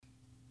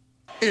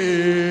It's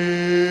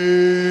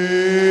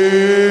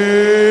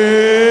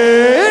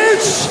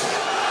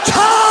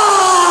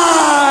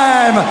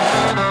time!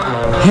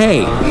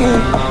 Hey,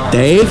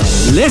 Dave,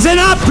 listen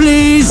up,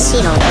 please.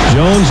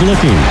 Jones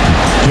looking.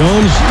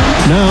 Jones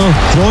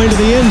now throwing to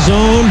the end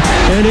zone,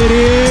 and it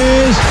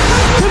is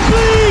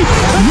complete.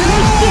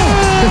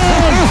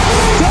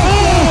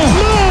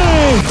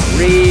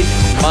 Read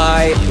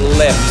my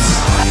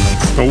lips.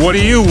 So what are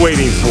you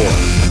waiting for?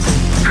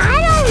 I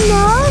don't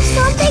know.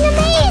 Something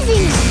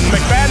amazing.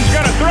 McFadden's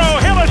going to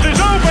throw. Hillis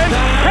is open.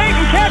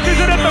 Peyton catches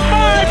it at the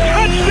 5.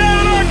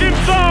 Touchdown,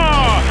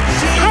 Arkansas.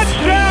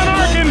 Touchdown,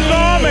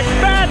 Arkansas.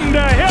 McFadden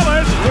to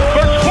Hillis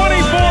for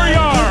 24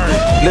 yards.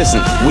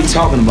 Listen, we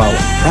talking about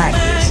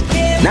practice.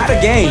 Not a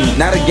game. We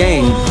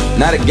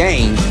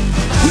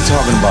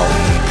talking about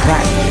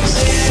practice.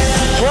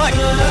 What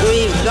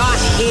we've got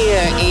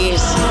here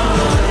is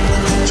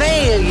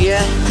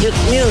failure to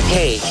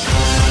communicate.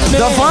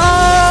 The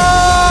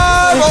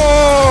 5!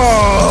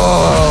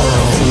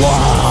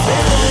 Wow.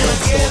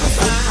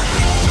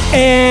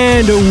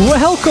 And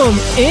welcome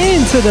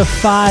into the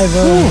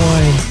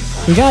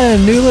 501. We got a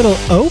new little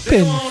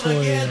open for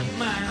you.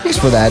 Thanks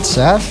for that,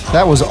 Seth.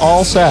 That was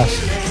all Seth.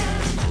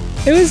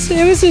 It was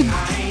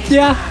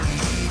yeah.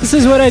 This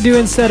is what I do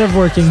instead of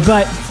working,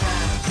 but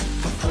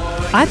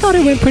I thought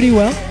it went pretty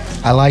well.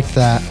 I like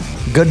that.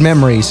 Good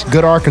memories.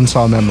 Good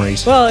Arkansas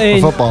memories. Well,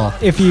 for football.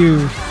 If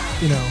you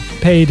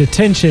paid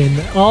attention,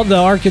 all the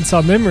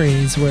Arkansas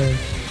memories were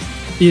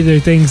either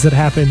things that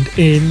happened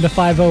in the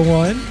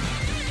 501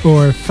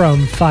 or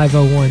from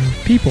 501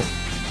 people.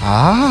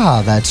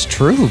 Ah, that's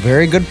true.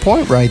 Very good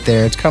point right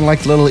there. It's kind of like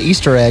the little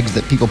Easter eggs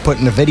that people put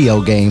into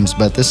video games,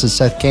 but this is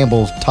Seth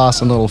Campbell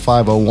tossing little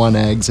 501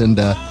 eggs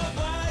into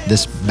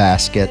this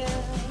basket.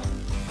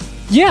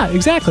 Yeah,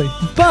 exactly.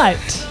 But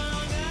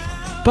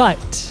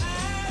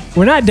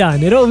we're not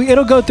done.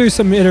 It'll go through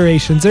some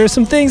iterations. There are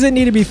some things that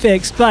need to be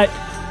fixed, but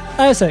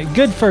I say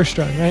good first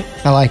run, right?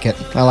 I like it.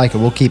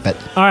 We'll keep it.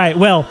 All right.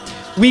 Well,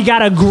 we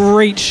got a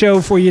great show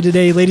for you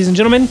today, ladies and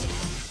gentlemen.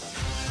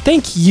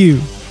 Thank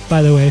you,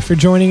 by the way, for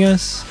joining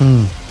us.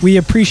 We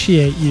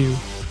appreciate you.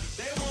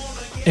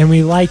 And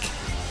we like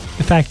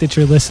the fact that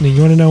you're listening.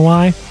 You want to know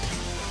why?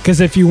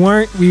 Because if you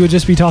weren't, we would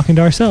just be talking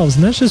to ourselves,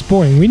 and that's just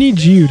boring. We need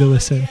you to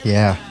listen.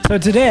 Yeah. So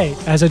today,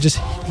 as I just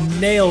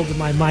nailed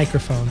my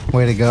microphone.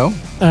 Way to go.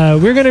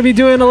 We're going to be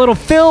doing a little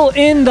fill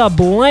in the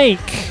blank.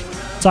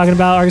 Talking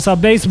about Arkansas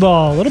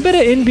baseball, a little bit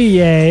of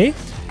NBA.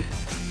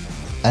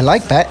 I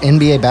like that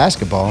NBA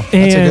basketball.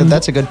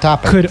 That's a good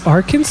topic. Could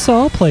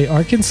Arkansas play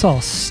Arkansas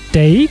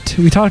State?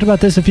 We talked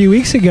about this a few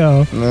weeks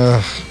ago.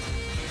 Ugh.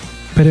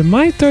 But it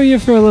might throw you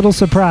for a little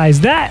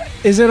surprise. That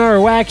is in our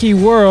wacky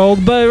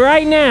world. But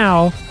right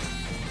now,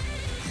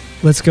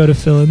 let's go to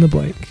fill in the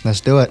blank.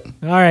 Let's do it.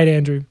 All right,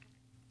 Andrew.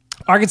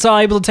 Arkansas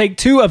able to take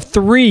 2 of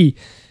 3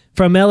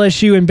 from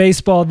LSU in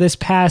baseball this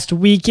past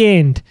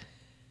weekend.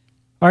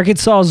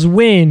 Arkansas's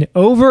win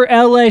over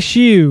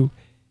LSU,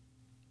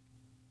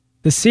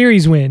 the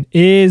series win,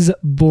 is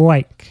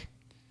blank.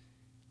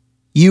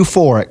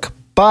 Euphoric.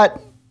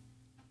 But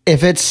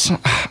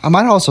I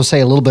might also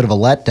say a little bit of a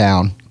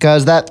letdown,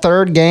 because that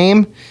third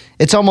game,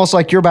 it's almost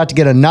like you're about to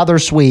get another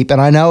sweep.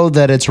 And I know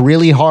that it's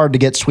really hard to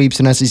get sweeps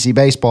in SEC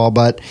baseball,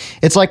 but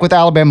it's like with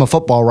Alabama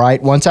football, right?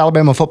 Once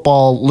Alabama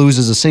football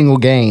loses a single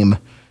game,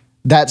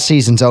 that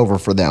season's over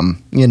for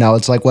them.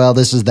 It's like, well,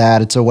 this is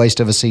that. It's a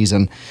waste of a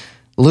season.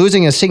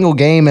 Losing a single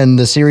game in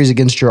the series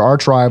against your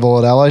arch rival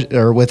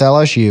with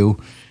LSU,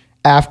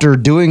 after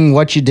doing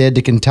what you did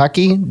to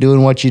Kentucky,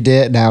 doing what you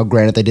did, now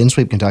granted they didn't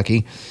sweep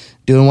Kentucky,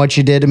 doing what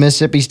you did to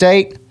Mississippi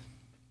State,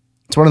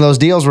 it's one of those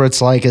deals where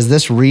it's like, is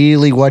this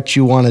really what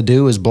you want to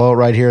do, is blow it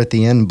right here at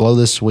the end and blow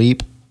this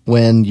sweep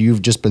when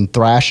you've just been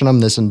thrashing them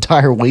this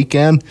entire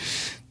weekend?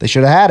 They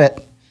should have had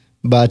it.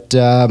 But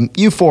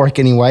euphoric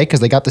anyway, because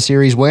they got the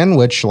series win,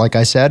 which, like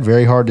I said,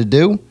 very hard to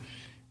do.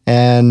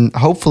 And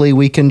hopefully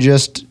we can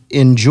just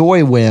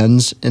enjoy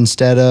wins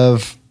instead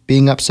of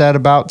being upset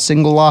about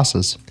single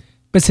losses.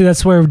 But see,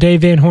 that's where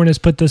Dave Van Horn has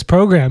put this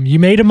program. You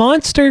made a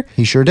monster.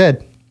 He sure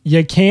did.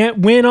 You can't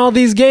win all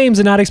these games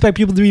and not expect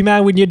people to be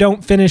mad when you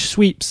don't finish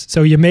sweeps.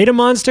 So you made a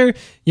monster.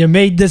 You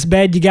made this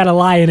bed. You got to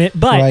lie in it.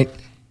 But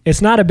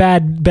It's not a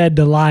bad bed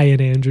to lie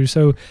in, Andrew.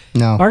 So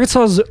no.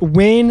 Arkansas's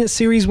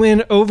series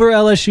win over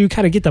LSU,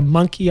 kind of get the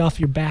monkey off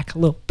your back a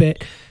little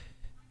bit.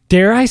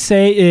 Dare I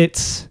say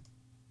it's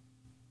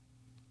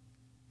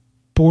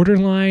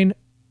borderline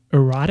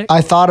erotic?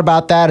 I thought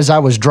about that as I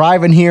was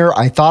driving here.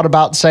 I thought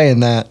about saying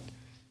that.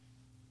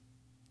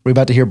 We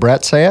about to hear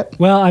Brett say it?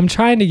 Well, I'm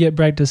trying to get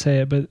Brett to say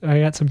it, but I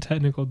got some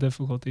technical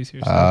difficulties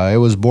here. So. It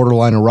was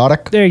borderline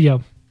erotic. There you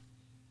go.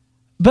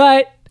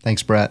 But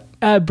thanks, Brett.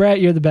 Brett,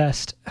 you're the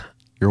best.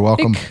 You're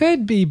welcome. It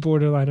could be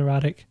borderline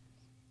erotic.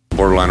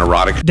 Borderline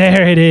erotic.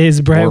 There it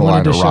is. Brett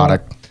borderline wanted to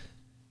erotic.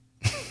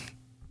 Show.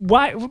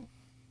 Why?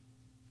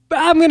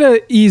 I'm going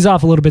to ease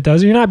off a little bit, though.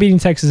 You're not beating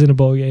Texas in a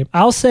bowl game.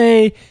 I'll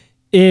say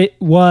it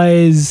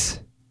was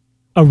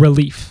a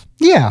relief.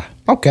 Yeah.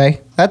 Okay.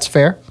 That's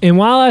fair. And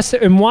why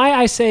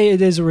I say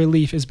it is a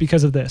relief is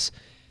because of this.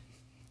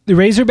 the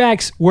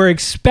Razorbacks were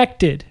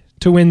expected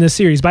to win this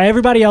series by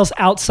everybody else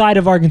outside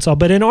of Arkansas.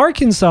 But in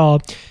Arkansas,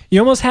 you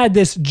almost had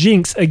this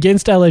jinx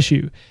against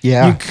LSU.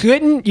 Yeah.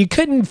 You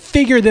couldn't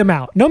figure them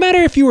out. No matter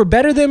if you were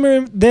better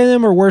than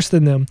them or worse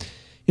than them.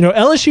 You know,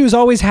 LSU's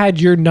always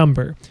had your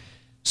number.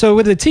 So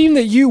with a team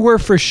that you were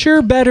for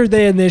sure better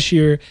than this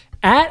year,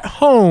 at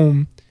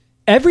home,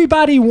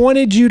 everybody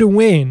wanted you to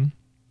win,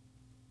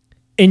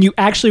 and you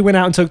actually went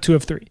out and took 2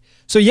 of 3.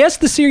 So yes,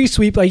 the series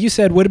sweep, like you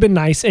said, would have been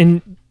nice,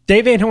 and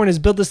Dave Van Horn has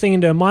built this thing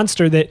into a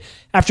monster that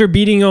after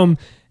beating them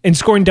and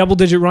scoring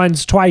double-digit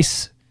runs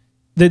twice,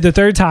 the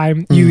third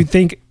time, you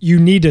think you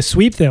need to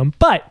sweep them.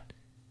 But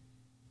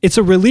it's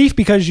a relief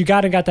because you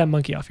got that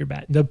monkey off your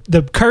back.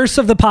 The curse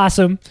of the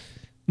possum,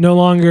 no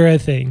longer a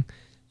thing.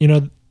 You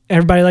know,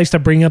 everybody likes to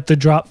bring up the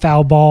drop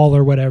foul ball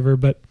or whatever,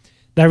 but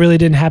that really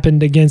didn't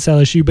happen against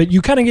LSU. But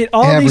you kind of get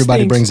all these things.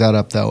 Everybody brings that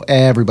up, though.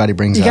 Everybody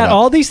brings that up. You got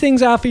all these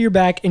things off of your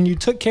back, and you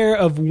took care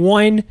of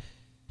one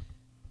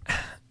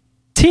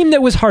team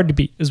that was hard to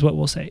beat, is what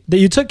we'll say. That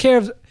you took care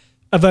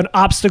of an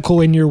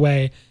obstacle in your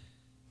way.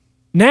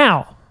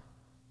 Now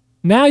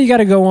you got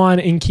to go on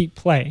and keep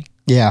playing.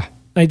 Yeah.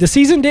 Like, the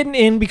season didn't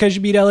end because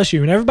you beat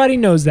LSU, and everybody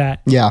knows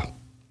that. Yeah.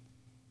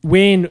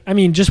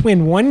 Just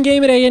win one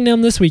game at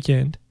A&M this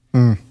weekend.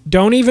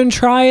 Don't even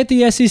try at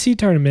the SEC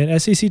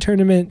tournament. SEC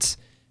tournaments,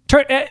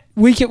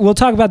 we'll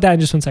talk about that in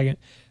just 1 second.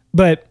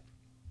 But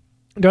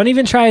don't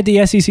even try at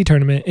the SEC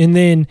tournament, and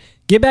then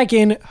get back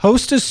in,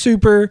 host a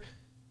super,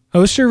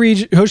 host your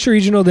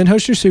regional, then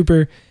host your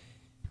super,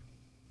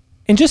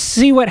 and just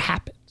see what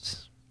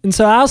happens. And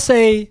so I'll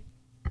say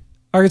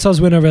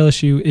Arkansas's win over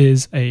LSU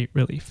is a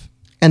relief.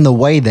 And the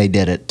way they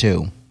did it,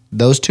 too.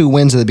 Those 2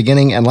 wins at the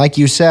beginning, and like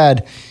you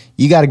said,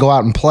 you got to go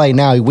out and play.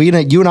 Now,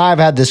 you and I have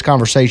had this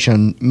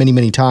conversation many,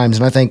 many times,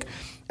 and I think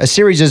a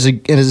series is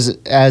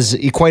as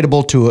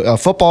equatable to a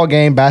football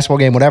game, basketball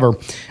game, whatever.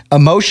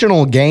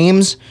 Emotional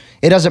games,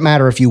 it doesn't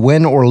matter if you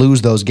win or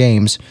lose those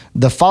games.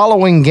 The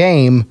following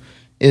game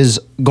is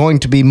going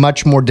to be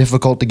much more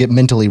difficult to get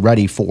mentally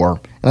ready for.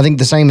 And I think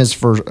the same is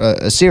for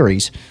a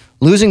series.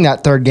 Losing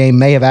that third game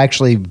may have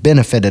actually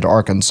benefited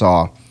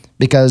Arkansas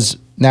because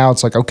now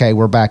it's like, okay,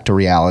 we're back to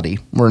reality.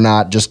 We're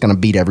not just going to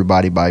beat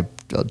everybody by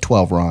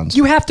 12 runs.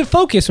 You have to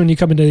focus when you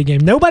come into the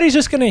game. Nobody's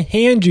just going to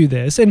hand you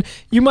this. And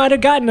you might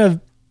have gotten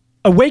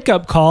a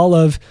wake-up call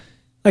of,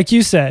 like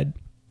you said,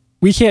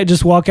 we can't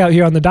just walk out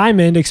here on the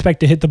diamond, expect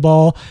to hit the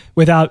ball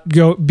without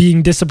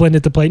being disciplined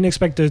at the plate and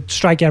expect to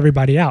strike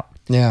everybody out.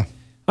 Yeah.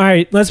 All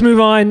right, let's move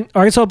on.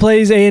 Arkansas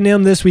plays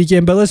A&M this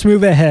weekend, but let's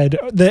move ahead.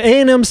 The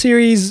A&M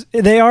series,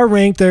 they are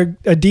ranked. They're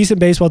a decent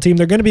baseball team.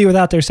 They're going to be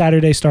without their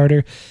Saturday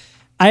starter.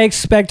 I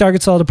expect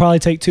Arkansas to probably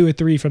take 2 or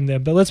 3 from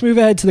them. But let's move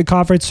ahead to the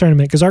conference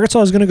tournament because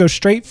Arkansas is going to go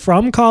straight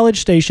from College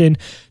Station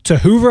to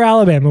Hoover,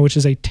 Alabama, which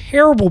is a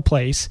terrible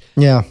place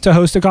to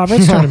host a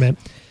conference tournament.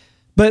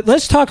 But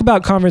let's talk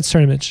about conference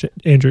tournaments,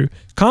 Andrew.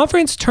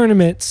 Conference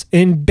tournaments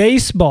in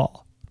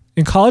baseball,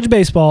 in college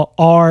baseball,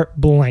 are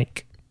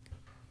blank.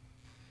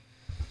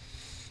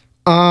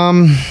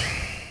 I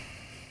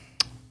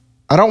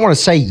don't want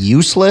to say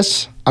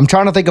useless. I'm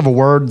trying to think of a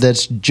word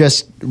that's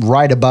just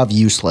right above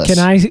useless.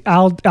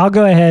 I'll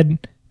go ahead.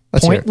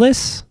 Let's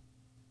pointless?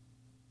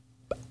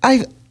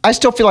 I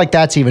still feel like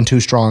that's even too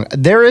strong.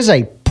 There is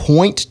a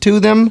point to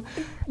them.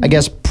 I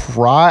guess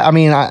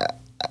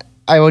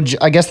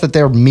I guess that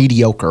they're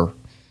mediocre.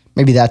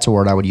 Maybe that's a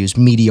word I would use,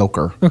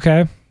 mediocre.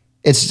 Okay.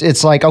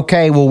 It's like,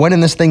 okay, well,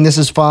 winning this thing, this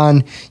is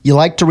fun. You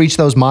like to reach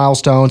those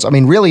milestones. I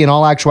mean, really, in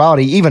all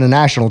actuality, even a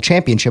national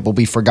championship will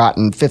be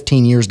forgotten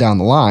 15 years down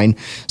the line.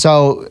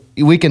 So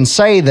we can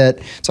say that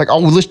it's like,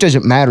 oh, well, this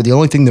doesn't matter. The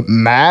only thing that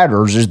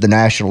matters is the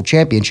national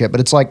championship.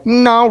 But it's like,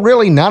 no,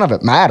 really, none of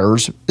it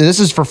matters. This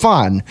is for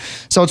fun.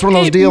 So it's one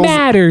of those deals. It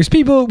matters.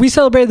 We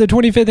celebrated the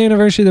 25th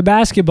anniversary of the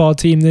basketball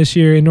team this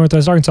year in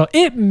Northwest Arkansas.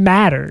 It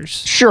matters.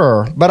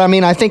 Sure. But I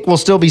mean, I think we'll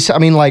still be,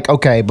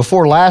 okay,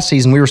 before last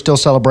season, we were still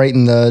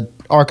celebrating the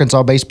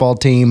Arkansas baseball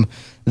team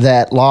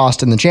that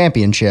lost in the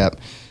championship.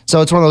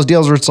 So it's one of those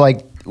deals where it's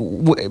like,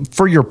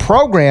 for your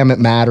program, it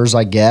matters,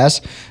 I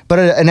guess. But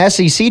an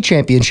SEC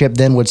championship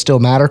then would still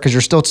matter because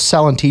you're still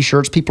selling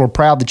T-shirts. People are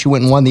proud that you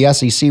went and won the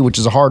SEC, which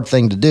is a hard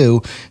thing to do,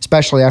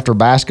 especially after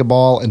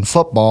basketball and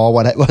football,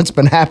 what's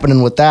been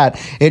happening with that.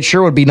 It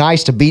sure would be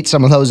nice to beat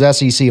some of those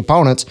SEC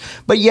opponents.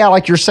 But yeah,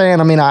 like you're saying,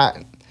 I mean,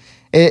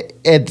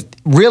 it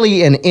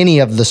really in any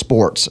of the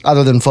sports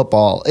other than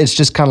football, it's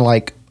just kind of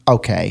like,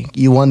 okay,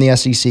 you won the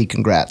SEC,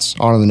 congrats,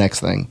 on to the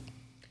next thing.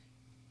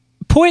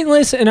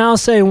 Pointless, and I'll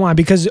say why.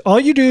 Because all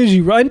you do is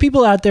you run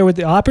people out there with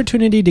the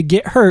opportunity to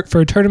get hurt for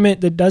a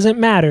tournament that doesn't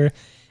matter,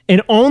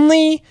 and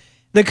only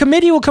the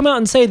committee will come out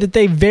and say that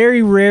they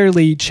very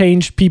rarely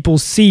change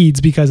people's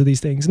seeds because of these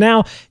things.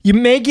 Now, you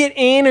may get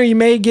in or you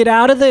may get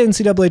out of the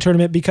NCAA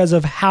tournament because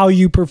of how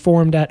you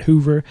performed at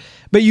Hoover,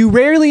 but you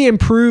rarely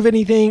improve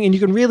anything, and you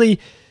can really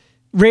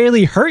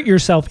rarely hurt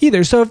yourself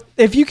either. So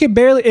if you can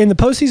barely, in the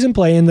postseason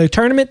play, in the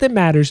tournament that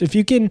matters, if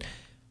you can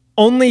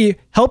only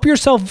help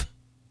yourself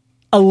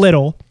a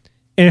little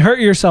and hurt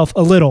yourself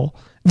a little,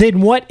 then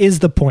what is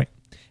the point?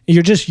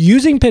 You're just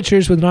using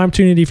pitchers with an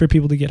opportunity for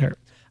people to get hurt.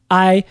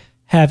 I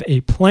have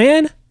a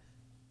plan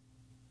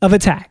of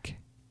attack.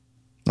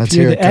 Let's If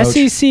you're hear it, the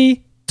Coach.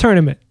 SEC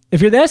tournament,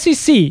 if you're the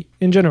SEC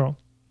in general,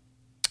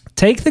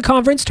 take the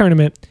conference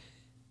tournament,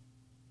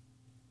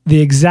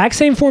 the exact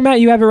same format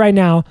you have it right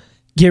now,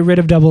 get rid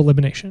of double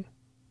elimination.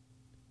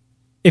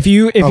 If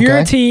you're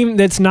a team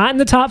that's not in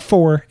the top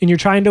 4 and you're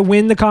trying to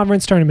win the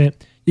conference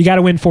tournament, you got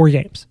to win 4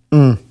 games.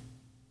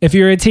 If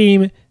you're a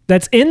team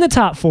that's in the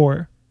top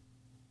 4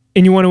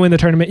 and you want to win the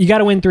tournament, you got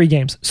to win 3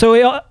 games.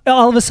 So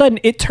all of a sudden,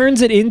 it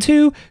turns it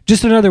into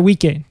just another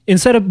weekend.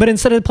 Instead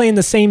of playing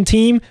the same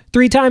team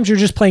 3 times, you're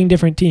just playing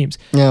different teams.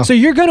 Yeah. So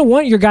you're going to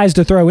want your guys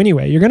to throw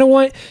anyway. You're going to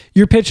want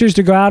your pitchers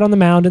to go out on the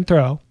mound and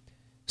throw.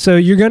 So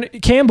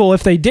Campbell,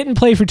 if they didn't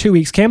play for 2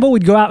 weeks, Campbell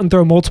would go out and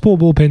throw multiple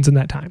bullpens in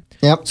that time.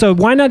 Yep. So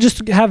why not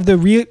just have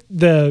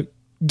the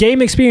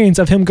game experience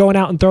of him going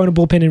out and throwing a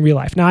bullpen in real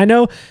life? Now, I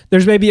know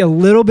there's maybe a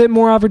little bit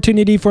more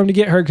opportunity for him to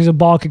get hurt because a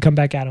ball could come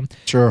back at him.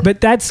 Sure.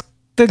 But that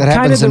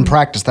happens in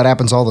practice. That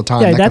happens all the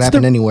time. Yeah, that could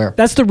happen anywhere.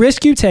 That's the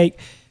risk you take.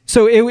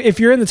 So if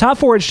you're in the top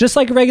 4, it's just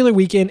like a regular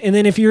weekend. And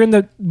then if you're in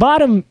the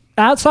bottom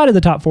outside of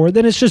the top 4,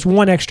 then it's just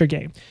 1 extra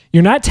game.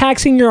 You're not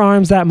taxing your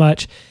arms that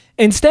much.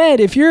 Instead,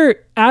 if you're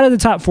out of the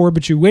top 4,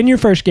 but you win your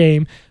first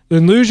game,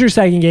 then lose your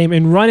second game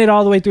and run it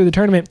all the way through the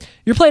tournament,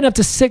 you're playing up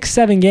to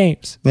 6-7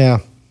 games. Yeah.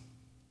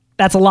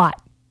 That's a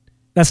lot.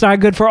 That's not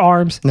good for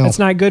arms. No. That's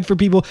not good for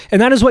people.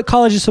 And that is what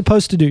college is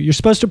supposed to do. You're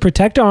supposed to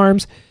protect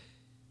arms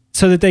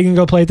so that they can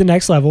go play at the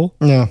next level.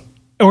 Yeah.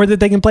 Or that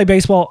they can play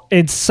baseball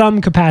in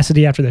some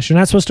capacity after this. You're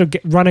not supposed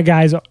to run a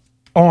guy's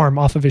arm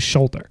off of his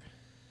shoulder.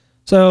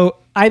 So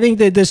I think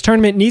that this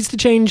tournament needs to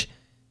change.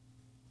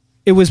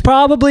 It was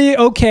probably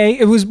okay.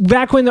 It was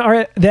back when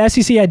the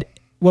SEC had,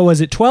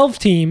 12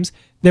 teams.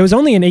 There was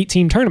only an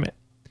 8-team tournament.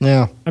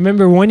 Yeah. I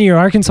remember one year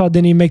Arkansas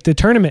didn't even make the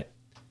tournament,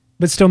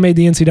 but still made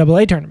the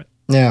NCAA tournament.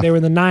 Yeah. They were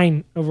the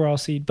 9 overall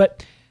seed.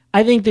 But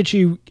I think that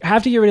you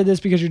have to get rid of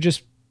this because you're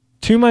just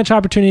too much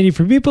opportunity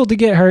for people to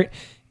get hurt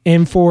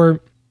and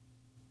for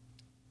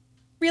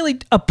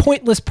really a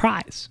pointless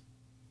prize.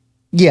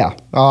 Yeah.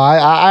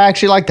 I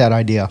actually like that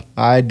idea.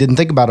 I didn't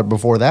think about it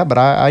before that, but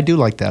I do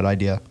like that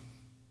idea.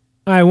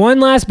 All right, one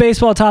last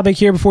baseball topic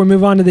here before we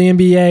move on to the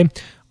NBA.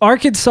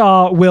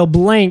 Arkansas will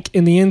blank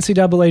in the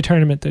NCAA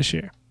tournament this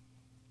year.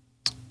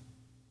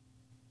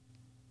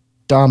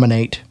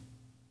 Dominate.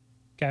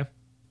 Okay.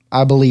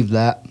 I believe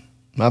that.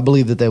 I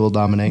believe that they will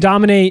dominate.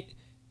 Dominate.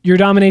 Your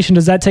domination,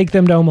 does that take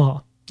them to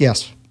Omaha?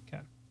 Yes.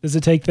 Okay. Does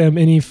it take them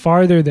any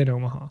farther than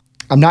Omaha?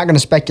 I'm not going to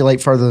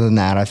speculate further than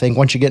that. I think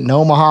once you get in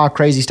Omaha,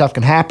 crazy stuff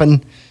can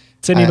happen.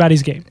 It's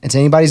anybody's game. It's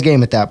anybody's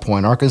game at that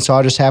point.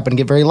 Arkansas just happened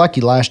to get very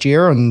lucky last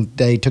year, and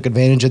they took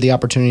advantage of the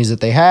opportunities that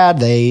they had.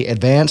 They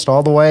advanced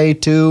all the way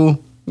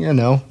to,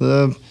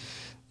 the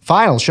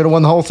finals. Should have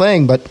won the whole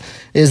thing, but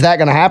is that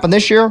going to happen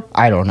this year?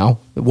 I don't know.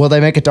 Will they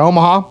make it to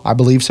Omaha? I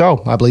believe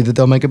so. I believe that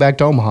they'll make it back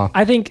to Omaha.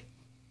 I think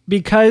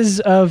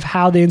because of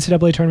how the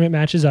NCAA tournament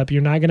matches up,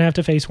 you're not going to have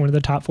to face one of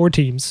the top 4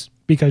 teams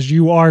because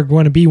you are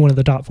going to be one of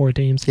the top 4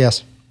 teams.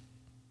 Yes.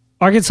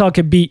 Arkansas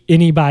could beat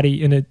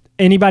anybody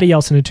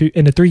else in a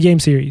 3-game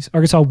series.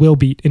 Arkansas will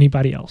beat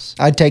anybody else.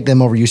 I'd take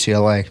them over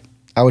UCLA.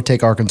 I would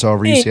take Arkansas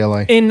over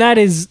UCLA. And that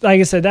is,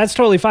 like I said, that's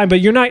totally fine. But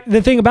you're not.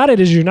 The thing about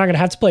it is you're not going to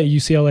have to play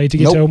UCLA to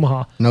get to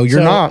Omaha. No,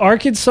 you're not.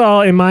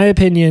 Arkansas, in my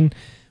opinion,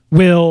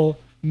 will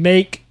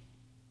make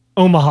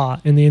Omaha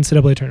in the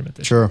NCAA tournament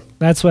this year. Sure.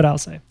 That's what I'll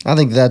say. I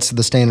think that's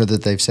the standard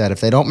that they've set. If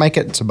they don't make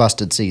it, it's a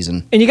busted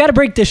season. And you got to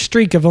break this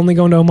streak of only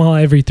going to Omaha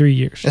every 3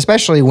 years.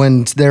 Especially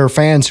when there are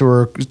fans who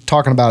are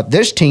talking about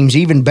this team's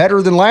even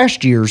better than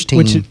last year's team.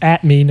 Which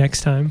at me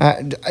next time.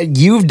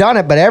 You've done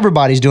it, but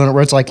everybody's doing it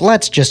where it's like,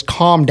 let's just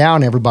calm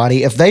down,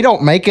 everybody. If they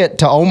don't make it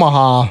to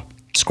Omaha,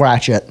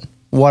 scratch it.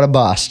 What a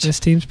bust.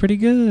 This team's pretty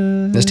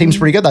good. This team's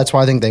pretty good. That's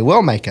why I think they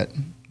will make it.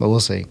 But we'll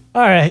see.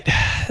 All right.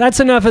 That's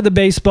enough of the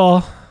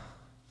baseball.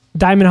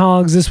 Diamond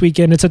Hogs this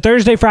weekend. It's a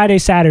Thursday, Friday,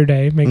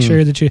 Saturday. Make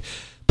sure that you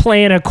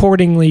plan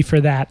accordingly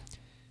for that.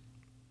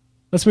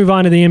 Let's move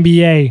on to the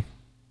NBA.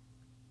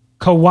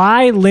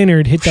 Kawhi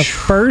Leonard hit the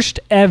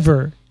first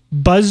ever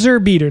buzzer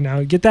beater.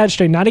 Now, get that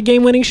straight. Not a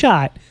game-winning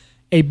shot.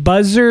 A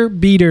buzzer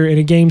beater in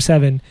a Game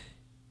 7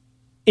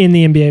 in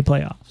the NBA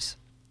playoffs.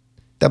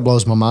 That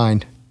blows my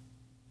mind.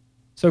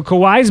 So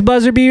Kawhi's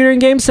buzzer beater in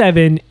Game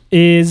 7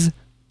 is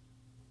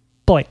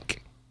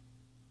blank.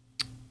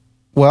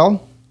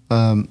 Well,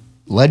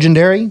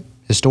 legendary,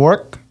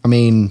 historic. I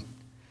mean,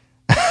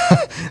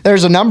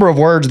 there's a number of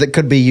words that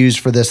could be used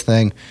for this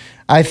thing.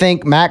 I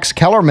think Max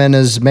Kellerman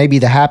is maybe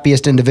the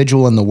happiest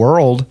individual in the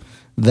world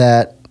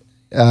that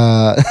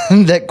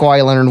that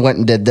Kawhi Leonard went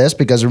and did this,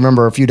 because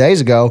remember a few days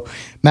ago,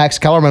 Max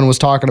Kellerman was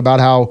talking about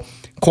how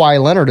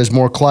Kawhi Leonard is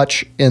more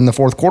clutch in the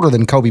fourth quarter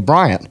than Kobe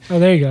Bryant. Oh,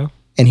 there you go.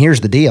 And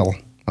here's the deal,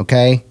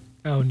 okay?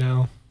 Oh,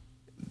 no.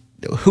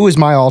 Who is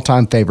my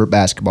all-time favorite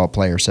basketball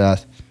player,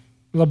 Seth?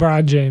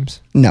 LeBron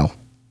James. No.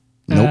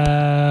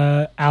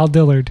 Nope. Al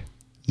Dillard.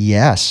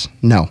 Yes.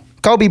 No.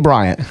 Kobe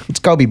Bryant. It's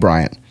Kobe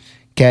Bryant.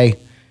 Okay.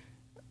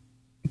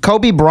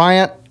 Kobe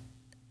Bryant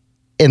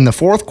in the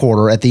fourth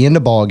quarter at the end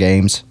of ball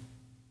games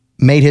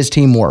made his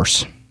team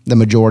worse the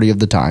majority of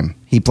the time.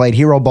 He played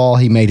hero ball.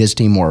 He made his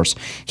team worse.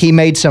 He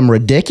made some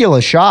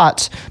ridiculous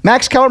shots.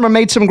 Max Kellerman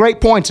made some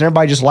great points, and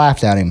everybody just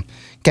laughed at him.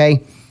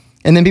 Okay?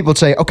 And then people would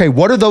say, okay,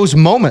 what are those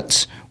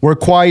moments where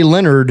Kawhi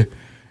Leonard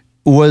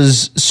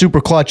was super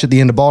clutch at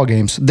the end of ball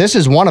games? This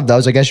is one of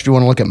those, I guess, if you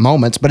want to look at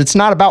moments, but it's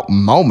not about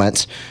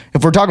moments.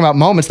 If we're talking about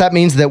moments, that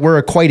means that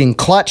we're equating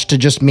clutch to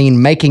just mean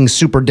making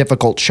super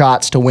difficult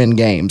shots to win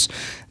games.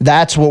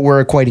 That's what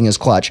we're equating as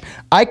clutch.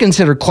 I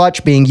consider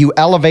clutch being you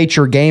elevate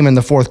your game in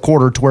the fourth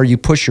quarter to where you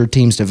push your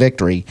teams to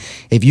victory.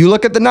 If you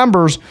look at the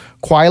numbers,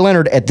 Kawhi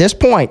Leonard, at this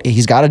point,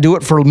 he's got to do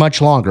it for much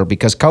longer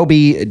because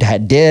Kobe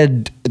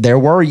there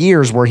were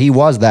years where he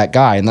was that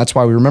guy, and that's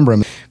why we remember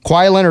him.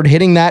 Kawhi Leonard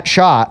hitting that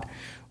shot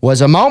was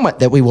a moment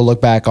that we will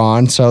look back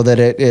on so that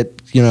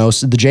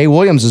the Jay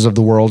Williamses of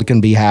the world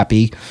can be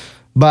happy.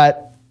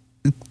 But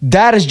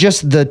that is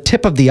just the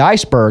tip of the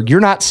iceberg. You're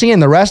not seeing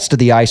the rest of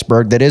the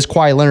iceberg that is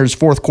Kawhi Leonard's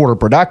fourth quarter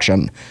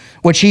production,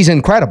 which he's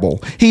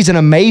incredible. He's an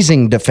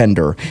amazing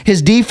defender.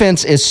 His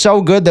defense is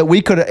so good that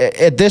we could,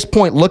 at this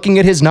point, looking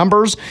at his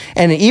numbers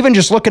and even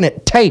just looking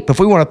at tape, if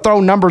we want to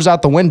throw numbers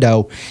out the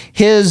window,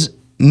 his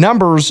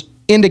numbers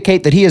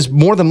indicate that he is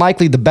more than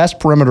likely the best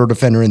perimeter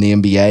defender in the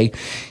NBA.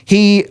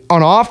 He,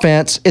 on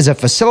offense, is a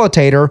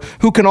facilitator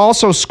who can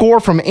also score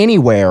from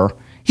anywhere.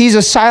 He's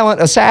a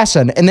silent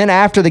assassin. And then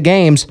after the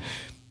games,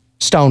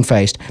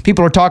 stone-faced.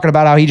 People are talking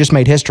about how he just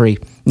made history,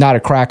 not a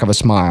crack of a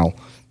smile.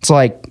 It's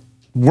like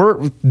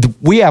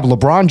we have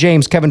LeBron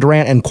James, Kevin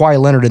Durant, and Kawhi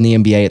Leonard in the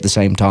NBA at the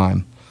same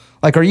time.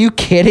 Like, are you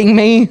kidding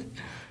me?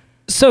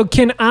 So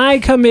can I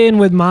come in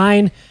with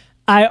mine?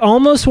 I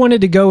almost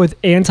wanted to go with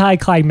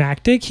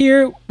anticlimactic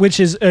here, which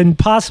is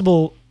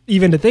impossible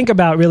even to think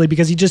about, really,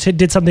 because he just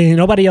did something that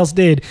nobody else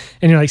did.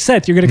 And you're like,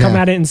 Seth, you're going to come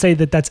at it and say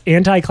that that's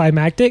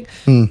anticlimactic?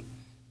 And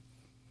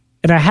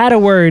I had a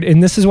word,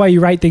 and this is why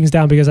you write things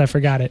down, because I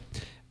forgot it.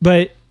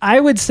 But I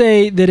would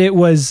say that it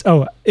was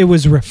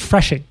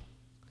refreshing.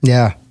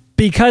 Yeah.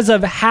 Because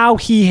of how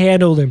he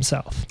handled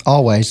himself.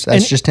 Always.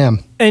 That's just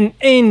him. And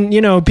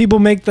people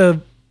make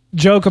the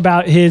joke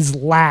about his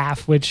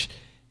laugh, which...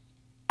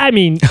 I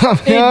mean,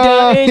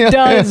 it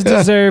does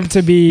deserve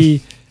to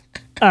be,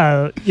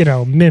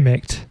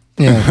 mimicked.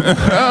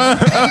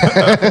 Yeah.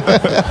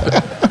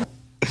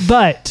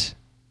 But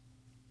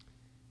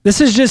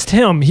this is just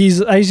him. He's,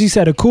 as you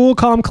said, a cool,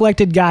 calm,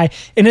 collected guy.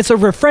 And it's a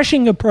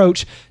refreshing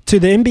approach to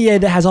the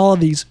NBA that has all of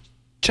these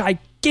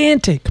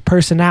gigantic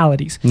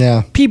personalities.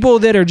 Yeah. People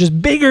that are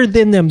just bigger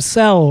than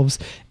themselves.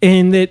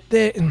 And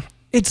there's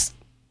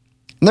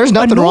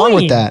nothing wrong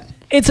with that.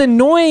 It's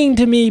annoying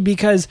to me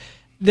because...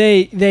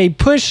 They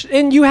push,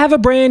 and you have a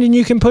brand and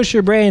you can push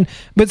your brand,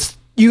 but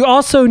you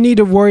also need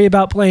to worry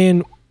about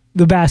playing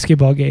the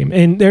basketball game.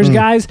 And there's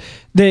guys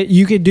that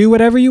you could do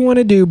whatever you want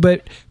to do,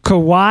 but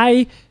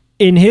Kawhi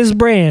in his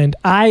brand,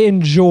 I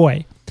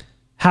enjoy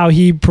how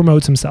he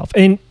promotes himself,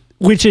 and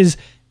which is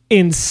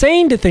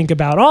insane to think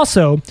about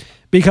also,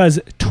 because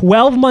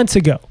 12 months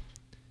ago,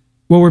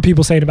 what were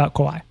people saying about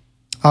Kawhi?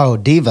 Oh,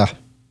 diva.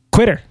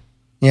 Quitter.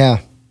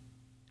 Yeah.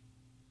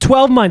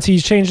 12 months,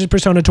 he's changed his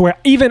persona to where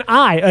even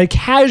I, a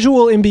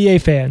casual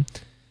NBA fan,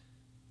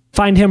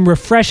 find him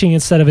refreshing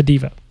instead of a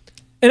diva.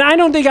 And I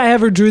don't think I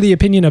ever drew the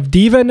opinion of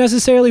diva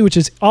necessarily, which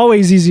is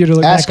always easier to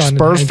look back on. Ask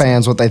Spurs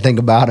fans what they think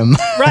about him.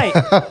 Right.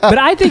 But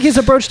I think his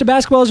approach to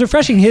basketball is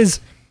refreshing.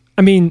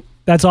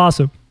 That's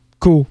awesome.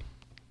 Cool.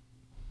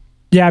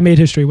 Yeah, I made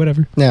history,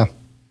 whatever. Yeah.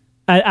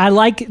 I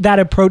like that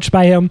approach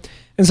by him.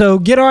 And so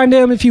get on to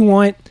him if you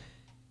want.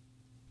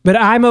 But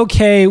I'm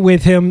okay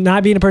with him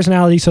not being a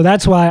personality, so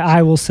that's why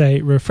I will say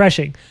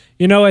refreshing.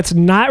 You know, it's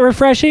not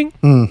refreshing.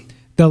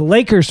 The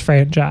Lakers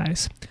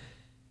franchise.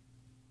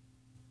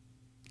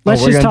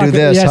 Let's just talk. Do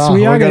this, yes, huh?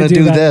 we are going to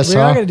do this. We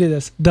are going to do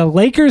this. The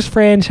Lakers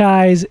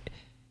franchise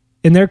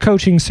in their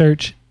coaching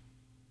search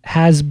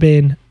has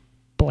been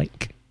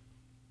blank.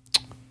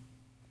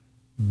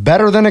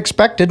 Better than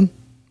expected.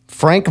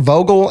 Frank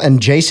Vogel and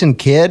Jason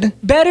Kidd.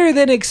 Better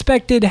than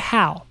expected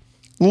how?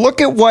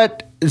 Look at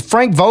what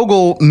Frank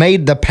Vogel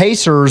made the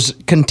Pacers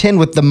contend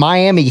with the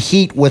Miami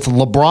Heat with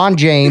LeBron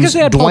James, because they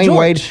had Dwayne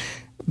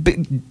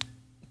Wade.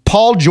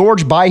 Paul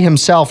George by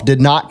himself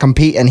did not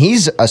compete, and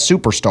he's a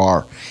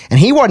superstar. And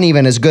he wasn't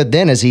even as good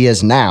then as he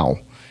is now.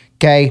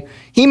 Okay?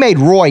 He made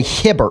Roy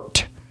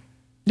Hibbert.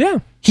 Yeah.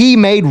 He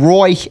made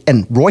Roy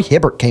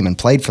Hibbert came and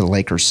played for the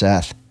Lakers,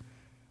 Seth.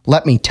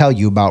 Let me tell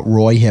you about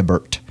Roy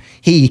Hibbert.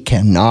 He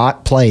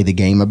cannot play the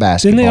game of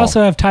basketball. Didn't they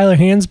also have Tyler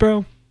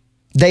Hansbrough?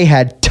 They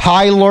had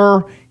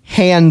Tyler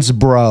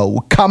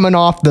Hansbrough coming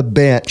off the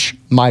bench,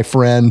 my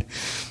friend.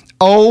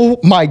 Oh,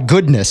 my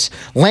goodness.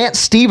 Lance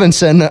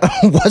Stevenson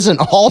was an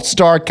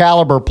all-star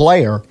caliber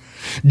player.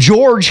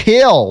 George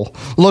Hill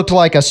looked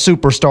like a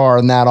superstar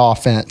in that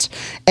offense.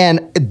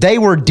 And they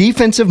were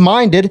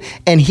defensive-minded,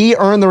 and he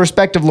earned the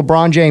respect of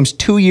LeBron James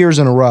 2 years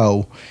in a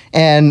row.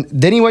 And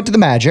then he went to the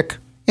Magic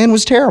and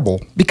was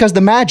terrible because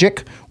the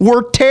Magic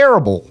were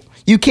terrible.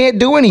 You can't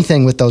do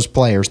anything with those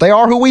players. They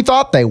are who we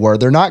thought they were.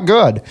 They're not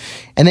good.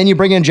 And then you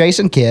bring in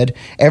Jason Kidd.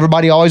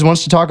 Everybody always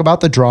wants to talk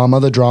about the drama.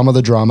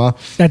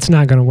 That's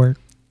not going to work.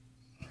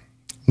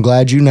 I'm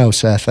glad you know,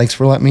 Seth. Thanks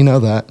for letting me know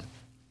that.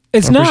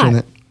 It's not.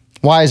 It.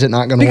 Why is it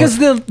not going to work?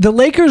 Because the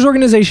Lakers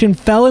organization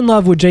fell in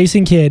love with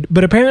Jason Kidd,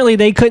 but apparently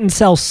they couldn't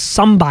sell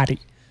somebody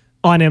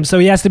on him, so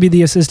he has to be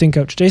the assistant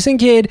coach. Jason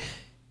Kidd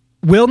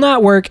will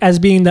not work as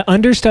being the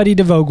understudy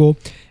to Vogel,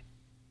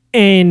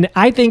 and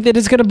I think that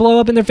it's going to blow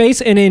up in their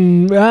face, and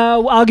in,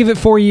 I'll give it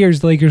 4 years,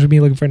 the Lakers will be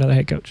looking for another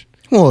head coach.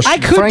 Well,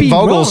 Frank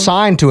Vogel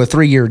signed to a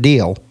 3-year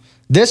deal.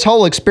 This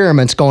whole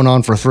experiment's going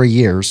on for 3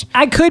 years.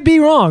 I could be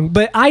wrong,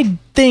 but I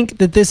think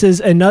that this is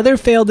another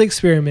failed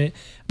experiment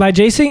by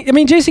Jason. I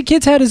mean, Jason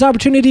Kidd's had his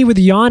opportunity with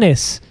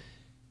Giannis,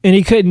 and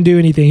he couldn't do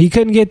anything. He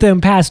couldn't get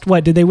them past,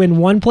 what, did they win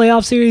one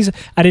playoff series?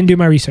 I didn't do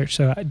my research,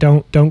 so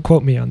don't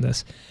quote me on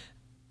this.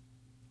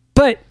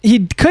 But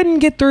he couldn't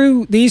get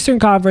through the Eastern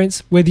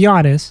Conference with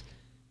Giannis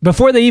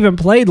before they even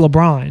played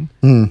LeBron.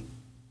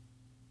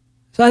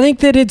 So I think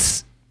that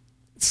it's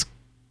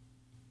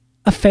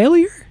a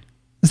failure.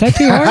 Is that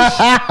too harsh? Is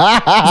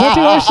that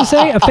too harsh to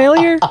say? A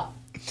failure?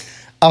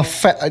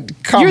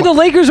 You're the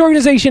Lakers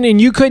organization,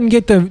 and you couldn't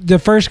get the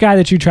first guy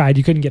that you tried.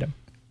 You couldn't get him.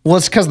 Well,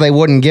 it's because they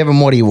wouldn't give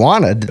him what he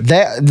wanted.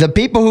 The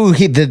people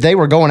who they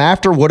were going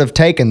after would have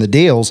taken the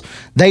deals.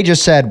 They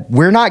just said,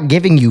 we're not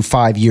giving you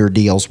 5-year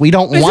deals. We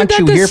don't want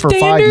you here for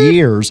 5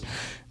 years.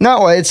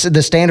 No, it's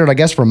the standard, I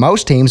guess, for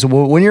most teams.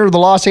 When you're the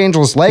Los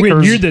Angeles Lakers.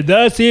 When you're the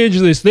Los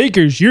Angeles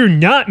Lakers, you're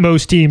not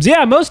most teams.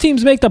 Yeah, most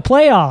teams make the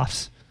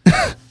playoffs.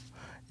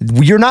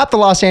 You're not the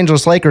Los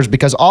Angeles Lakers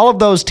because all of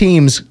those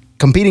teams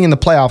competing in the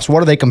playoffs, what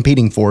are they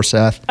competing for,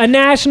 Seth? A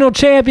national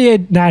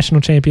championship,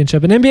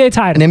 an NBA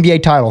title. An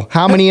NBA title.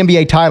 How many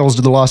NBA titles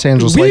do the Los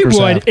Angeles Lakers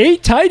have? We won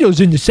 8 titles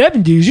in the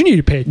 70s. You need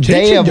to pay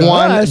attention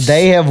us.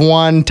 They have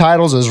won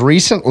titles as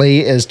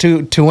recently as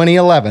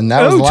 2011.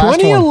 That was the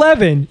last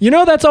 2011. one. You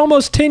know, that's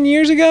almost 10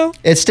 years ago.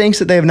 It stinks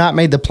that they have not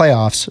made the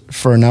playoffs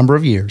for a number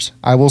of years.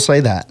 I will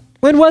say that.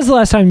 When was the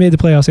last time you made the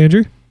playoffs,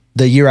 Andrew?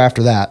 The year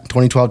after that,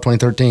 2012,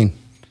 2013.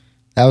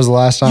 That was the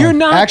last time. You're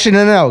not. Actually,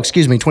 no.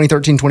 Excuse me,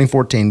 2013,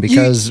 2014.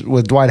 Because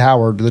with Dwight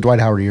Howard, the Dwight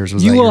Howard years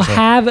was. You will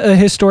have a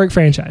historic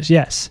franchise.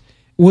 Yes.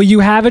 Will you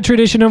have a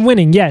tradition of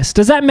winning? Yes.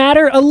 Does that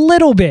matter? A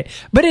little bit,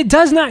 but it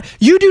does not.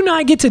 You do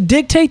not get to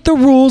dictate the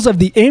rules of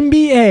the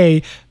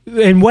NBA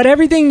and what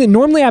everything that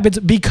normally happens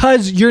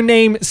because your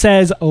name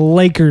says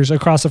Lakers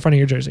across the front of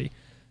your jersey.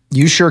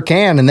 You sure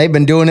can, and they've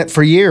been doing it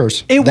for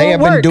years. They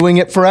have been doing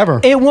it forever.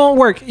 It won't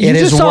work. You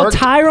just saw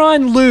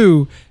Tyronn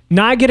Lue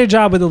not get a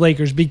job with the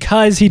Lakers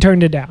because he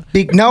turned it down.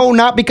 No,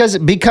 not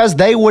because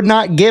they would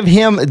not give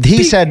him.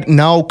 He said,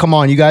 "No, come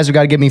on, you guys have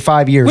got to give me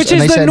 5 years." Which and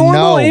is they the said,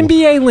 normal no.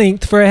 NBA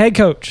length for a head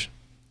coach.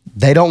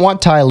 They don't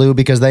want Ty Lue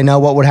because they know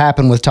what would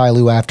happen with Ty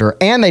Lue after,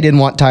 and they didn't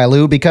want Ty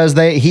Lue because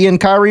he and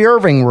Kyrie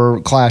Irving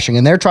were clashing,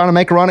 and they're trying to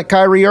make a run at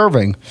Kyrie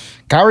Irving.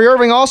 Kyrie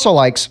Irving also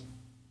likes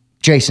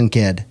Jason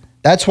Kidd.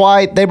 That's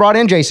why they brought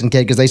in Jason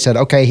Kidd, because they said,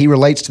 okay, he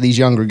relates to these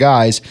younger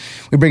guys.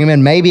 We bring him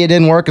in. Maybe it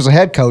didn't work as a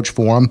head coach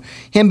for him.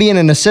 Him being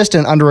an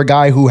assistant under a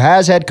guy who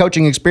has head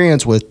coaching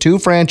experience with 2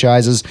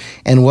 franchises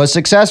and was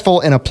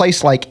successful in a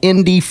place like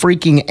Indy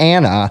freaking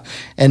Anna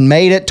and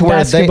made it to where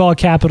basketball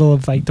capital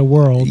of like the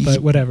world,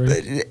 but whatever.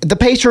 The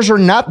Pacers are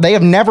not. They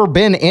have never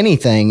been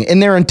anything in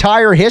their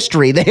entire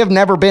history. They have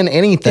never been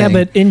anything.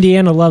 Yeah, but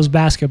Indiana loves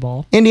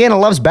basketball. Indiana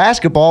loves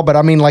basketball, but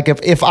I mean, like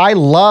if I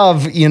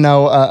love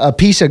a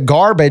piece of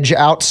garbage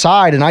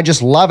outside and I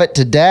just love it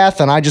to death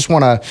and I just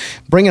want to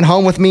bring it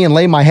home with me and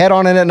lay my head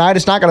on it at night,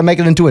 it's not going to make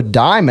it into a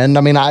diamond.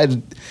 I mean,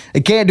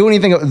 it can't do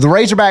anything. The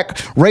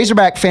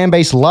Razorback fan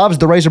base loves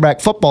the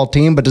Razorback football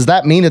team, but does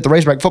that mean that the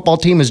Razorback football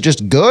team is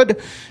just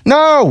good?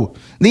 No.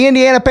 The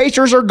Indiana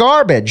Pacers are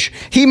garbage.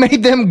 He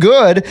made them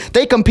good.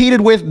 They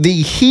competed with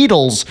the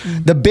Heatles,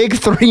 the Big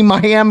 3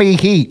 Miami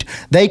Heat.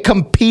 They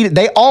competed.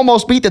 They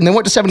almost beat them. They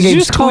went to 7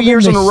 games 2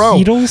 years in a row.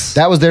 Heatles?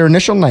 That was their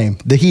initial name,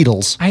 the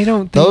Heatles. I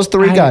don't think those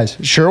 3 guys.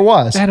 Sure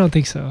was. I don't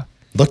think so.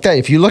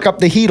 If you look up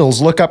the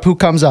Heatles, look up who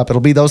comes up.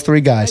 It'll be those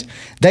 3 guys.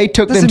 They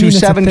took them to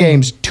 7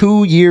 games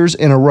 2 years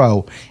in a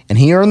row. And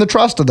he earned the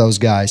trust of those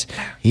guys.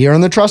 He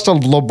earned the trust of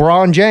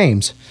LeBron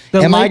James.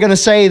 Am I going to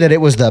say that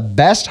it was the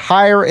best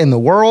hire in the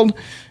world?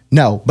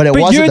 No, but it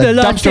wasn't the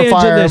dumpster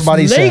fire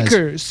everybody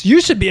Lakers. Says. You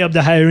should be able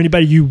to hire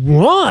anybody you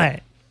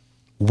want.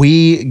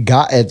 We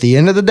got, at the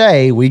end of the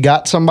day, we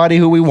got somebody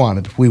who we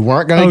wanted. We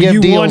weren't going to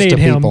give deals to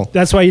people.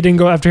 That's why you didn't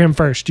go after him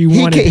first.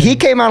 He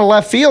came out of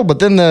left field, but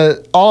then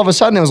all of a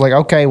sudden it was like,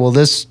 okay, well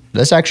this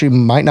actually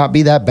might not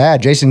be that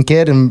bad. Jason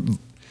Kidd and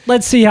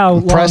let's see how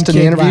long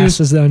Kidd lasts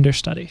as the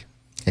understudy.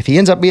 If he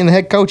ends up being the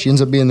head coach, he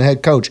ends up being the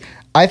head coach.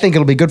 I think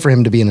it'll be good for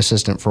him to be an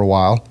assistant for a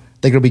while. I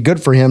think it'll be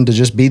good for him to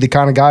just be the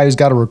kind of guy who's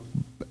got to,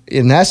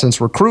 in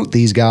essence, recruit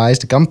these guys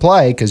to come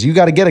play, because you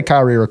got to get a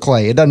Kyrie or a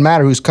Clay. It doesn't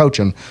matter who's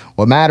coaching.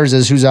 What matters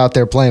is who's out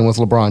there playing with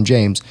LeBron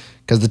James,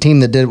 because the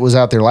team that was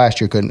out there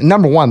last year couldn't.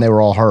 Number one, they were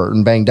all hurt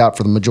and banged up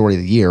for the majority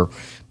of the year.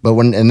 But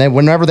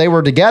whenever they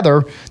were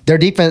together, their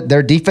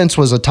defense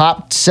was a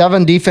top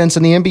 7 defense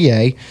in the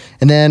NBA.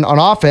 And then on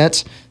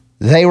offense,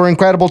 They were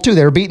incredible too.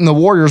 They were beating the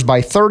Warriors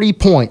by 30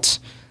 points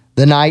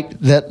the night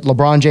that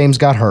LeBron James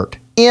got hurt.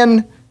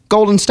 In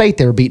Golden State,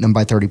 they were beating them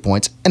by 30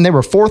 points. And they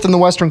were 4th in the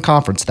Western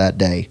Conference that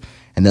day.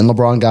 And then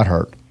LeBron got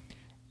hurt.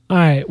 All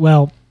right,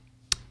 well,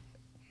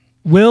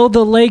 will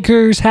the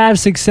Lakers have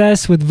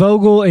success with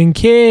Vogel and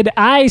Kidd?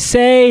 I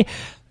say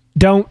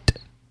don't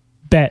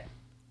bet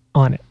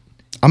on it.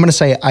 I'm going to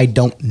say I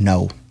don't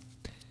know.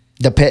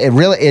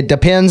 It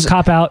depends.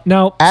 Cop out.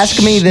 No.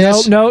 Ask me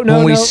this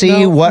when we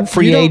see what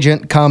free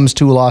agent comes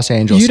to Los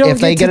Angeles. If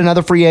they get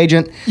another free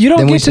agent, you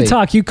don't get to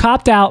talk. You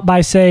copped out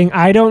by saying,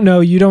 I don't know.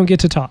 You don't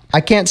get to talk.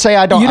 I can't say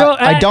I don't.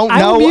 I don't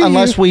know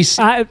unless we...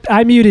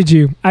 I muted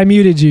you.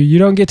 You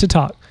don't get to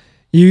talk.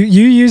 You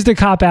use the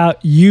cop out.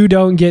 You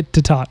don't get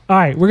to talk. All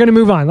right, we're going to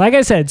move on. Like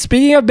I said,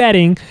 speaking of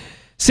betting,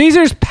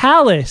 Caesars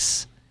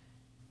Palace,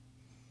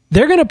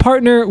 they're going to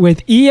partner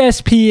with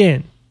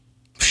ESPN.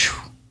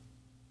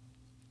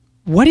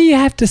 What do you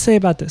have to say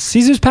about this?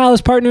 Caesars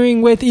Palace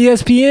partnering with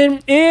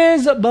ESPN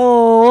is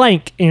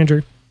blank,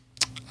 Andrew.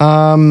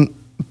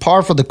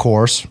 Par for the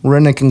course. We're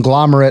in a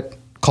conglomerate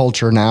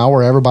culture now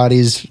where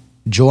everybody's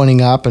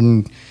joining up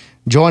and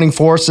joining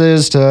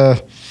forces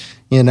to,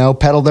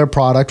 peddle their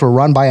product. We're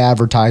run by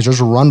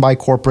advertisers. We're run by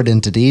corporate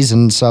entities.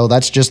 And so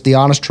that's just the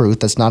honest truth.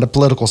 That's not a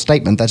political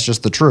statement. That's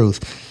just the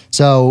truth.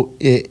 So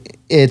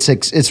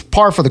it's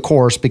par for the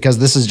course because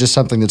this is just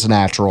something that's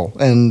natural.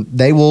 And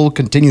they will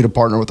continue to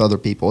partner with other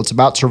people. It's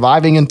about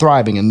surviving and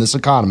thriving in this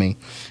economy.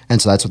 And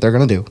so that's what they're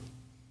going to do.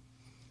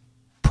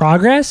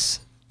 Progress,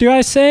 do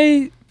I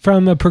say,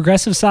 from a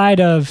progressive side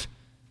of,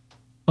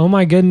 oh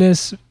my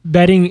goodness,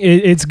 betting,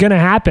 it's going to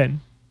happen.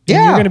 Yeah.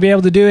 And you're going to be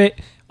able to do it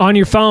on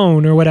your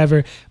phone or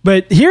whatever.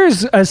 But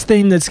here's a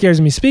thing that scares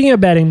me. Speaking of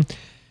betting,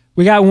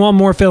 we got one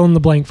more fill in the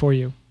blank for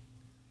you.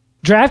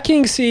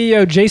 DraftKings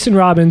CEO Jason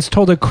Robbins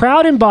told a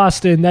crowd in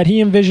Boston that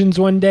he envisions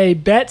one day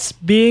bets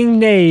being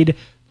made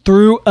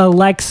through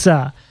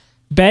Alexa.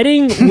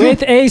 Betting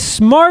with a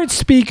smart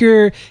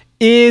speaker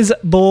is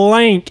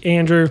blank,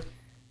 Andrew.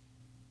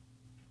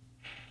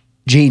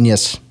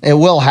 Genius. It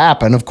will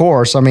happen, of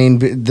course. I mean,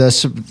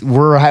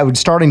 we're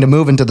starting to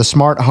move into the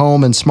smart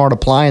home and smart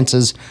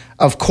appliances.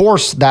 Of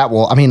course, that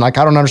will. I mean, I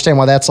don't understand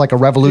why that's like a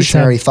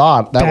revolutionary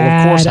thought. That will,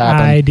 of course,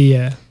 happen.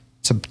 Idea.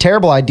 It's a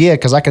terrible idea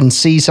because I can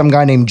see some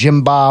guy named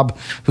Jim Bob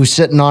who's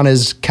sitting on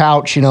his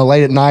couch,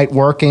 late at night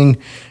working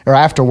or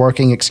after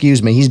working.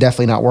 Excuse me. He's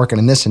definitely not working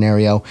in this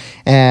scenario.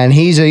 And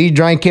he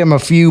drank him a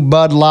few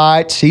Bud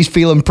Lights. He's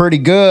feeling pretty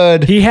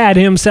good. He had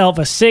himself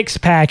a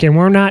 6-pack, and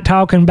we're not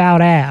talking about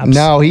abs.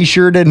 No, he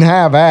sure didn't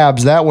have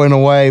abs. That went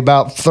away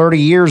about 30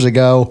 years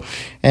ago.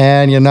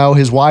 And,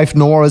 his wife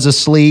Nora's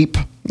asleep.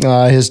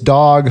 His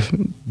dog,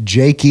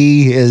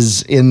 Jakey,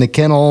 is in the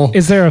kennel.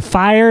 Is there a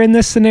fire in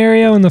this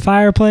scenario in the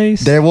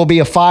fireplace? There will be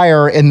a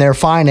fire in their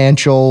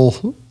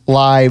financial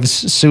lives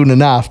soon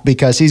enough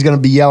because he's going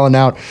to be yelling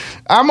out,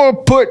 I'm going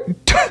to put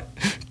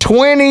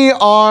 20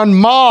 on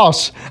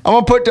Moss. I'm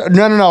going to put,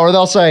 no. Or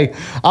they'll say,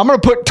 I'm going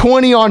to put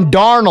 20 on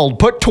Darnold.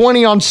 Put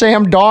 20 on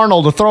Sam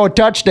Darnold to throw a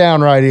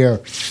touchdown right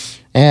here.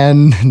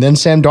 And then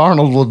Sam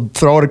Darnold will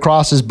throw it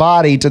across his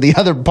body to the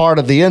other part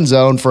of the end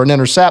zone for an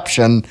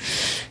interception.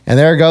 And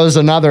there goes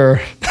another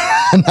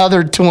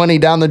 20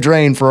 down the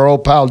drain for our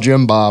old pal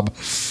Jim Bob.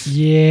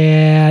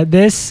 Yeah,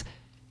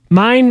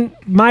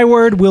 my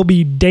word will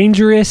be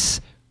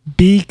dangerous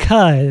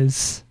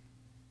because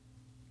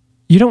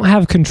you don't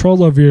have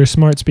control over your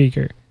smart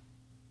speaker.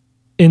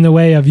 In the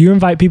way of you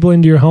invite people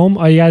into your home,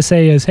 all you gotta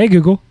say is, hey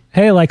Google,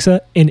 hey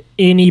Alexa, and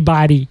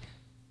anybody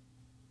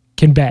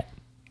can bet.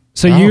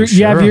 So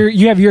you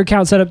have your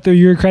account set up through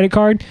your credit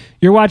card.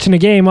 You're watching a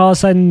game. All of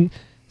a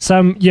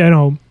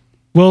sudden,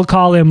 we'll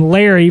call him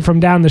Larry from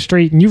down the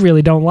street, and you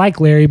really don't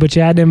like Larry, but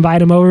you had to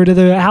invite him over to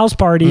the house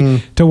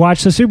party to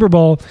watch the Super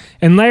Bowl.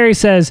 And Larry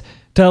says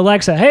to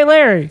Alexa, "Hey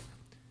Larry,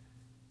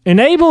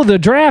 enable the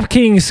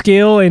DraftKings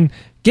skill and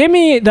give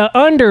me the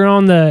under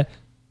on the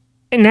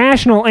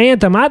national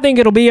anthem. I think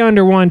it'll be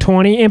under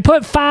 120, and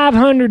put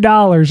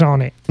 $500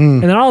 on it."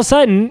 And then all of a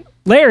sudden,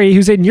 Larry,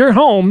 who's in your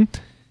home,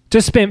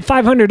 just spent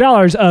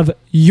 $500 of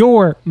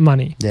your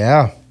money.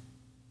 Yeah.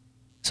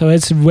 So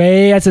that's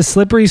a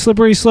slippery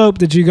slope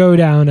that you go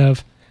down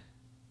of.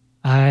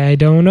 I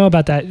don't know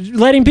about that.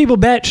 Letting people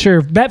bet,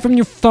 sure. Bet from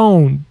your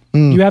phone.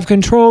 You have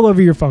control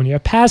over your phone. You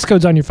have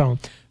passcodes on your phone.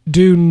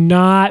 Do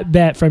not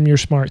bet from your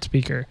smart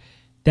speaker.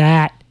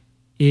 That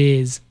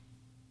is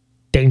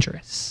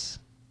dangerous.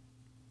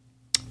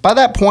 By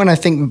that point, I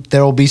think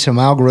there will be some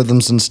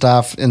algorithms and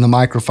stuff in the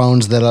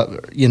microphones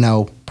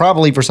that,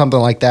 probably for something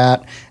like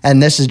that.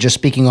 And this is just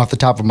speaking off the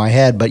top of my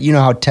head, but you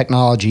know how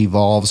technology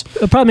evolves.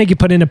 It'll probably make you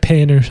put in a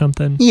pin or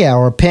something. Yeah,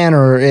 or a pin,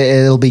 or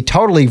it'll be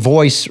totally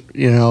voice,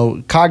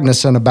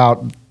 cognizant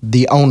about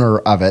the owner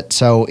of it.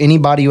 So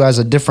anybody who has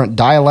a different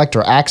dialect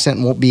or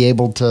accent won't be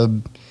able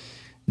to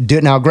do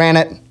it. Now,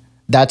 granted,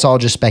 that's all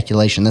just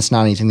speculation. That's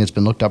not anything that's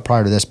been looked up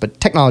prior to this, but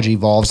technology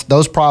evolves.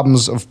 Those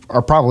problems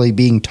are probably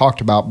being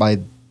talked about by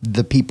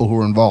the people who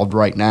are involved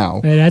right now.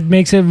 And that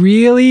makes it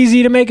real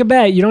easy to make a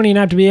bet. You don't even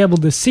have to be able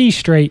to see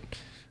straight.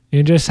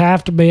 You just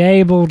have to be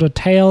able to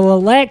tell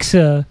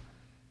Alexa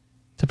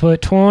to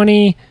put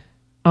 20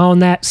 on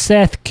that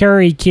Seth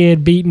Curry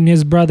kid beating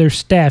his brother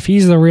Steph.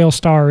 He's the real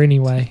star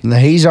anyway.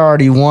 He's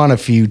already won a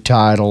few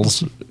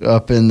titles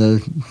up in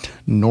the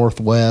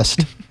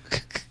Northwest.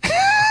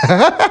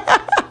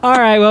 All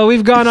right, well,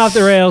 we've gone off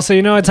the rails, so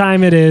you know what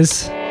time it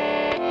is.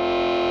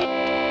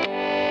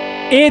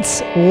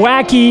 It's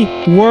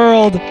Wacky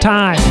World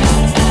time.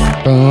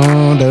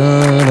 Dun,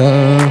 dun,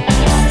 dun.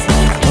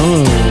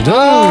 Dun,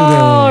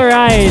 dun, All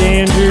right,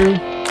 Andrew.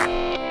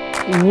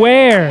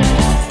 Where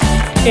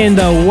in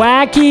the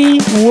wacky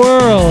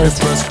world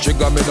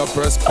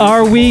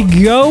are we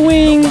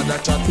going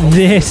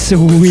this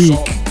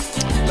week?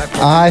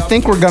 I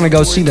think we're going to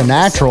go see the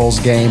Naturals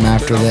game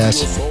after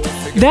this.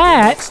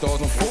 That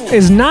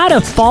is not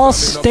a false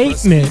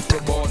statement.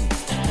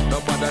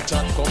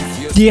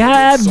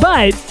 Yeah,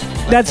 but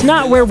that's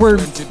not where we're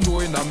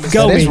going.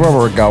 That is where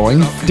we're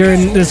going.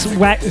 During this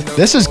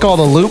This is called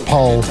a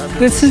loophole.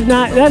 That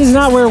is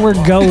not where we're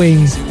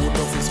going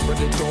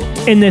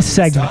in this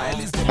segment.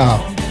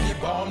 Oh.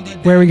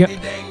 Where are we go?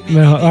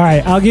 No, all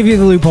right, I'll give you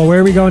the loophole.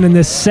 Where are we going in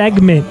this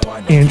segment,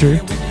 Andrew?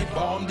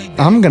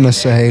 I'm going to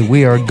say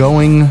we are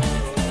going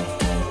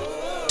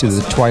to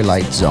the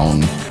Twilight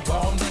Zone.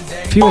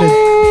 If you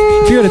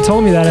would have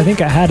told me that, I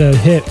think I had a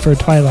hit for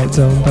Twilight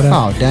Zone. But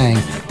oh, dang.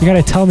 You got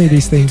to tell me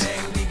these things.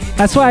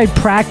 That's why I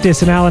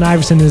practice and Allen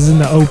Iverson is in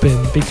the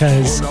open,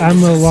 because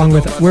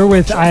we're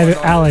with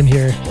Allen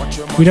here.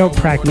 We don't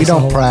practice. We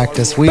don't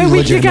practice.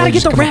 But you got to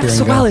get the reps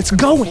while it's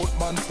going.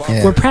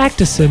 Yeah. We're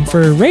practicing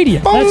for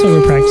radio. That's what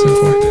we're practicing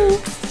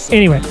for.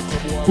 Anyway,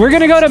 we're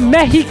going to go to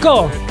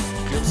Mexico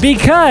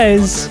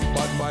because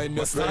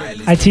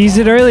I teased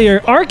it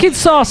earlier.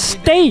 Arkansas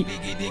State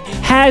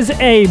has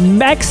a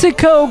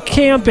Mexico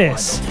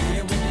campus.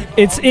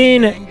 It's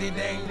in,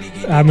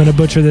 I'm going to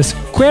butcher this,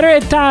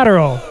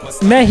 Querétaro,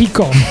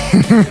 Mexico.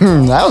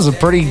 That was a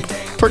pretty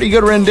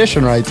good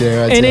rendition right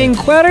there. And in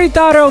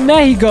Querétaro,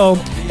 Mexico,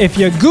 if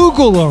you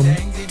Google them,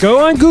 go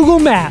on Google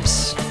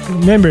Maps.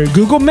 Remember,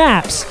 Google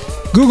Maps.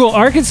 Google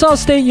Arkansas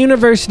State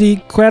University,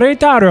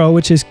 Querétaro,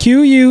 which is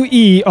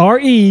Queretaro.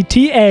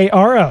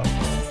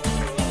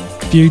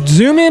 If you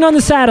zoom in on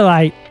the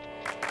satellite,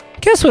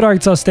 guess what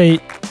Arkansas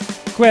State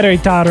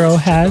Querétaro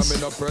has?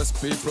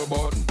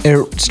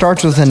 It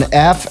starts with an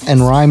F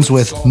and rhymes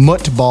with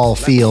Mutball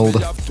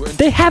Field.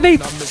 They have a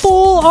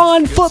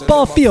full-on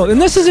football field. And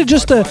this isn't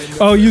just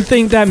you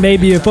think that may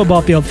be a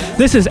football field.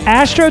 This is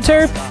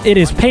AstroTurf. It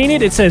is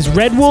painted. It says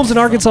Red Wolves and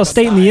Arkansas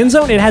State in the end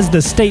zone. It has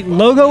the state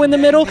logo in the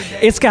middle.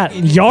 It's got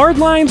yard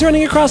lines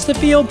running across the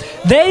field.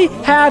 They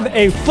have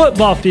a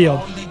football field,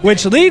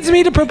 which leads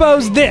me to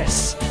propose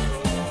this.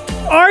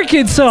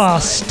 Arkansas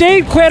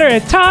State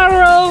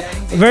Querétaro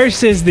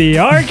versus the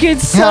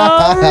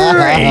Arkansas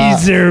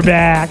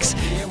Razorbacks.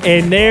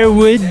 And there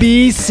would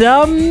be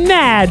some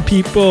mad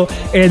people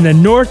in the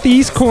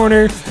northeast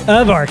corner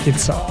of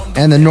Arkansas.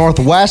 And the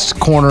northwest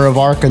corner of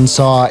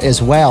Arkansas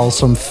as well.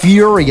 Some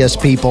furious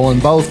people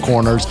in both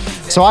corners.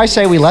 So I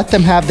say we let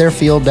them have their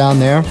field down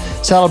there.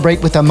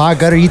 Celebrate with a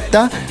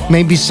margarita,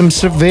 maybe some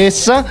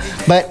cerveza.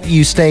 But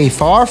you stay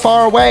far,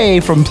 far away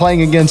from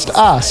playing against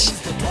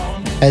us.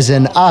 As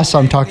in us,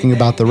 I'm talking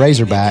about the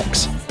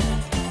Razorbacks.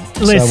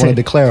 So I wanted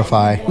to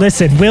clarify.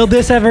 Listen, will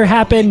this ever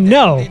happen?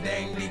 No.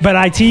 But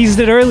I teased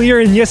it earlier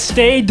and you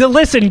stayed to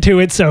listen to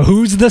it, so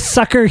who's the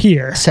sucker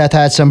here? Seth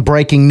had some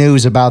breaking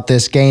news about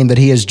this game that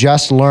he has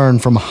just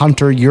learned from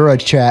Hunter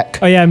Urachek.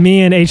 Oh yeah,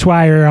 me and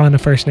HY are on a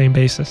first name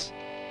basis.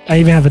 I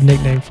even have a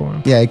nickname for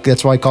him. Yeah,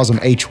 that's why he calls him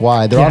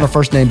HY. They're on a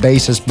first name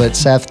basis, but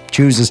Seth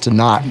chooses to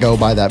not go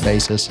by that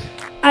basis.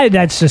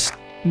 That's just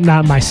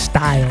not my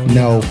style.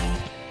 No.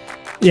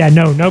 Yeah,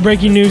 no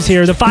breaking news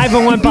here. The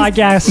 501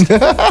 podcast.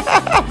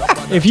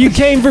 If you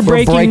came for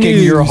breaking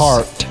news, your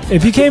heart.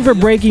 If you came for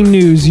breaking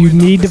news, you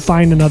need to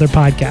find another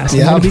podcast. I'm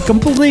going to be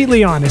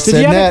completely honest. If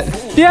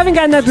you haven't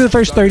gotten that through the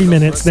first 30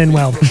 minutes, then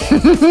well,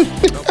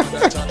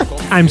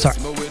 I'm sorry.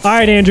 All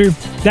right, Andrew,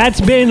 that's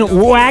been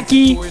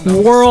Wacky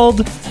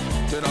World.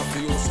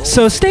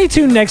 So stay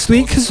tuned next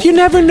week because you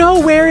never know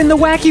where in the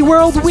wacky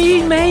world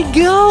we may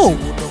go.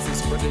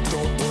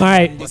 All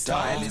right.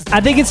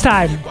 I think it's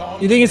time.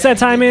 You think it's that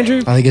time, Andrew?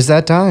 I think it's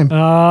that time.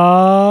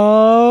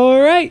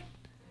 All right.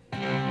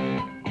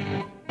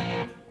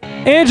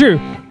 Andrew,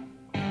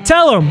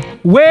 tell them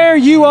where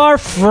you are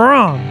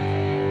from.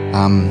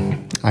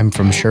 I'm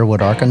from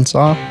Sherwood,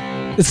 Arkansas.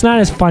 It's not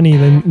as funny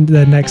than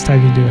the next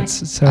time you do it.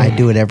 So I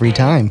do it every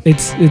time.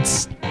 It's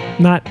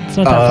not that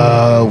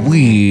funny.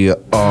 We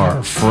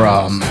are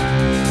from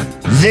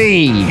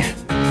the...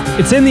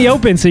 It's in the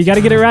open, so you got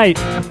to get it right.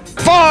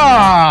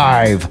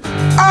 5-0-1.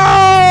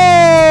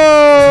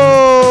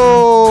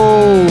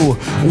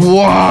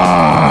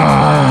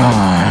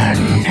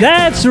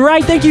 That's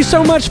right. Thank you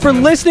so much for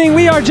listening.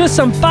 We are just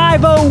some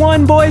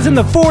 501 boys in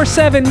the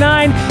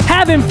 479,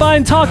 having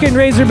fun talking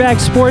Razorback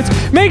sports.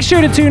 Make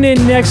sure to tune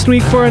in next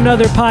week for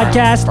another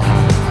podcast.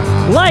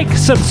 Like,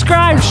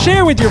 subscribe,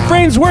 share with your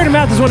friends. Word of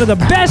mouth is one of the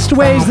best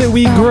ways that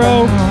we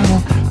grow.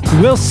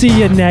 We'll see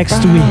you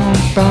next week.